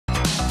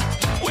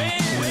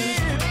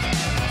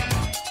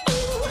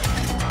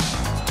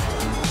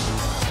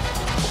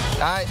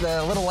All right,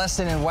 the little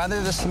lesson in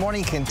weather this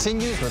morning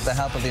continues with the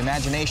help of the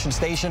Imagination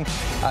Station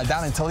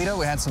down in Toledo.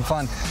 We had some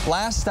fun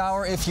last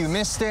hour. If you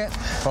missed it,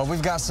 well,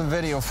 we've got some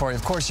video for you.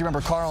 Of course, you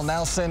remember Carl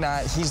Nelson.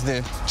 He's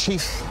the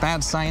chief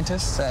bad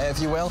scientist,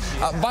 if you will.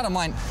 Bottom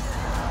line,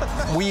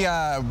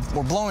 we're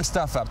blowing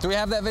stuff up. Do we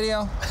have that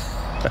video?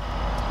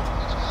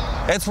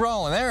 It's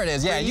rolling. There it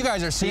is. Yeah, you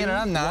guys are seeing it.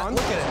 I'm not.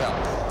 Look at it,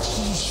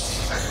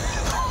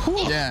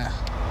 though. Yeah.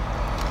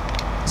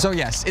 So,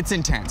 yes, it's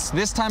intense.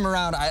 This time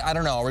around, I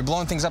don't know. Are we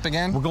blowing things up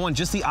again? We're going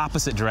just the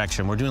opposite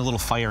direction. We're doing a little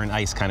fire and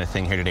ice kind of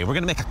thing here today. We're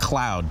going to make a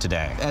cloud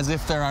today. As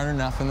if there aren't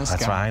enough in the sky.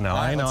 That's right.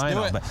 I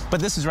know.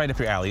 But this is right up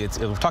your alley.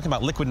 We're talking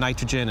about liquid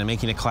nitrogen and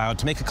making a cloud.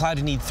 To make a cloud,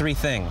 you need three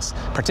things.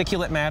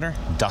 Particulate matter,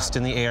 dust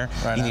in the air.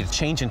 You need a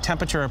change in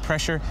temperature or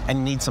pressure, and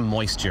you need some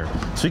moisture.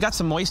 So we got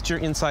some moisture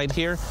inside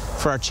here.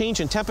 For our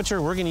change in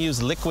temperature, we're going to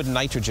use liquid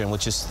nitrogen,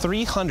 which is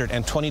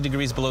 320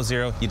 degrees below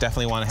zero. You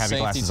definitely want to have your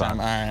glasses on.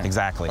 All right.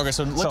 Exactly. Okay,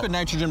 so liquid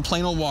nitrogen,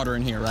 plain old water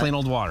in here, right? Plain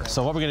old water.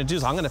 So what we're going to do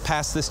is I'm going to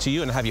pass this to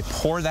you and have you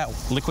pour that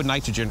liquid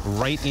nitrogen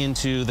right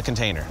into the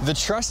container. The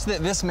trust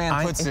that this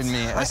man puts in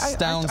me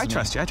astounds me. I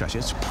trust you.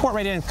 Just pour it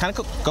right in. Kind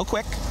of go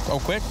quick. Go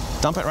quick.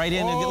 Dump it right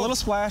in and get a little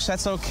splash.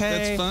 That's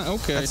okay. That's fine.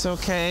 Okay. That's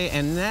okay.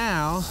 And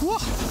now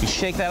you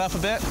shake that up a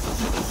bit.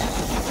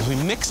 As we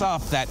mix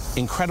up that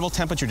incredible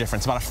temperature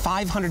difference, about a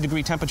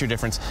 500-degree temperature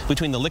difference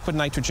between the liquid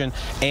nitrogen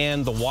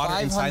and the water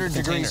inside the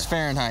container. 500 degrees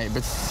Fahrenheit,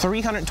 but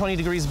 320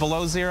 degrees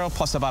below zero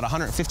plus about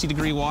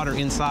 150-degree water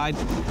inside,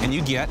 and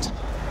you get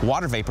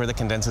water vapor that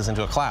condenses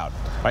into a cloud.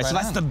 Right? So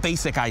that's the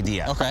basic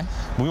idea. Okay.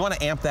 We want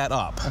to amp that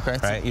up. Okay.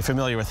 Right? You're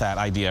familiar with that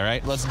idea,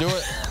 right? Let's do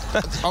it.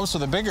 Oh, so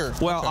the bigger.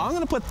 Well, I'm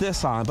going to put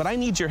this on, but I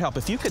need your help.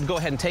 If you could go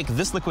ahead and take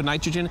this liquid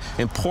nitrogen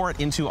and pour it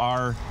into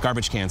our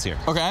garbage cans here.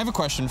 Okay, I have a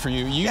question for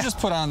you. You just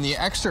put on the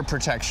extra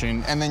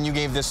protection, and then you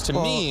gave this to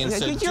me and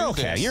said, You're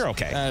okay. You're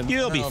okay.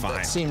 You'll be fine.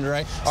 That seemed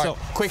right. All right,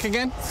 quick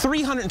again?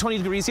 320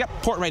 degrees. Yep,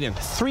 pour it right in.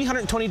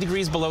 320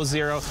 degrees below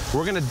zero.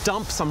 We're going to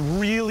dump some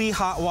really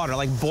hot water,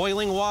 like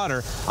boiling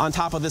water, on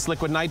top of this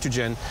liquid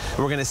nitrogen.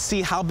 We're going to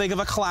see how big of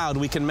a cloud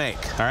we can make,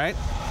 all right?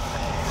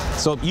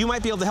 So you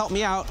might be able to help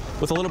me out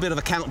with a little bit of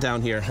a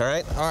countdown here, all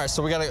right? All right,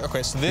 so we got to,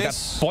 okay, so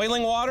this.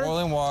 Boiling water.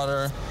 Boiling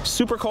water.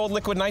 Super cold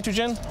liquid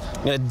nitrogen.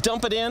 I'm going to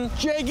dump it in.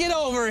 Jay, get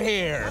over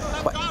here.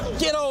 What?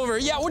 Get over.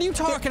 Yeah, what are you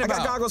talking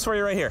about? I got goggles for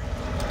you right here.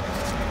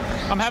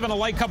 I'm having a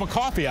light cup of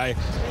coffee, and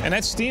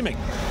that's steaming.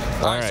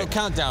 All right, so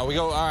countdown. We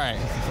go, all right.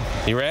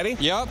 You ready?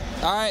 Yep.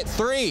 All right,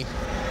 3,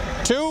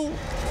 2,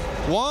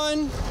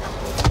 1.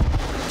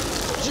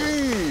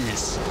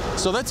 Jeez.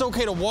 So that's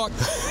okay to walk.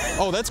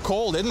 Oh, that's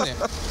cold, isn't it?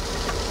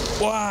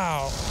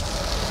 Wow.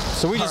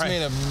 So we just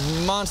made a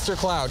monster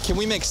cloud. Can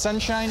we make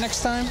sunshine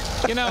next time?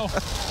 You know,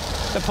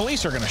 the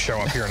police are going to show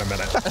up here in a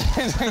minute.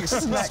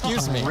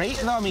 Excuse me.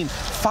 Great. No, I mean,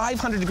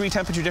 500-degree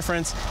temperature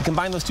difference. You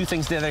combine those two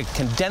things together,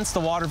 condense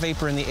the water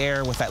vapor in the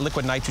air with that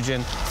liquid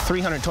nitrogen,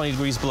 320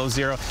 degrees below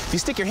zero. If you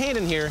stick your hand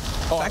in here,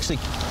 it's actually,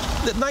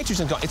 the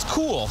nitrogen's gone. It's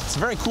cool. It's a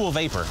very cool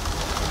vapor.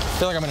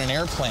 I feel like I'm in an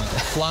airplane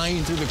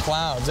flying through the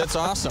clouds. That's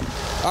awesome.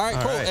 All right,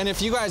 cool. And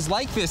if you guys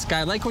like this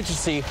guy, like what you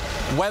see,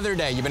 Weather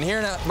Day. You've been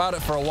hearing about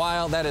it for a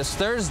while. That is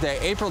Thursday,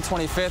 April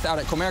 25th out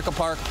at Comerica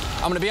Park.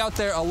 I'm going to be out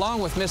there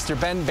along with Mr.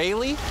 Ben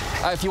Bailey.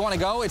 If you want to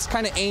go, it's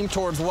kind of aimed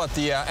towards what,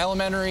 the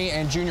elementary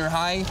and junior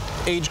high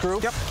age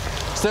group. Yep.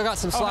 Still got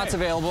some slots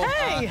available.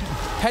 Hey.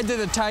 Head to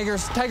the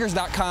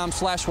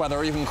tigers.com/weather,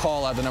 or you can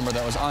call the number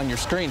that was on your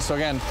screen. So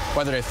again,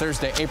 Weather Day,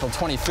 Thursday, April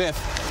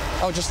 25th.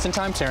 Oh, just in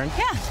time, Taryn.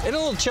 Yeah. It's a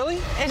little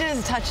chilly? It is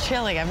a touch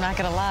chilly, I'm not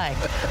going to lie.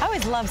 I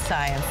always love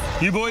science.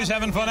 You boys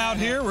having fun out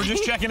here? We're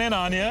just checking in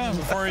on you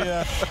before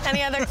you...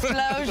 Any other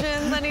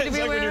explosions I need to be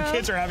aware of? It's like when your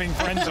kids are having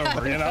friends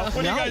over, you know? What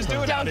are you guys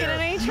doing out here? Don't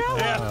get in any trouble.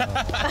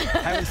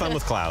 Having fun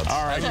with clouds.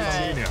 All right, good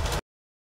seeing you.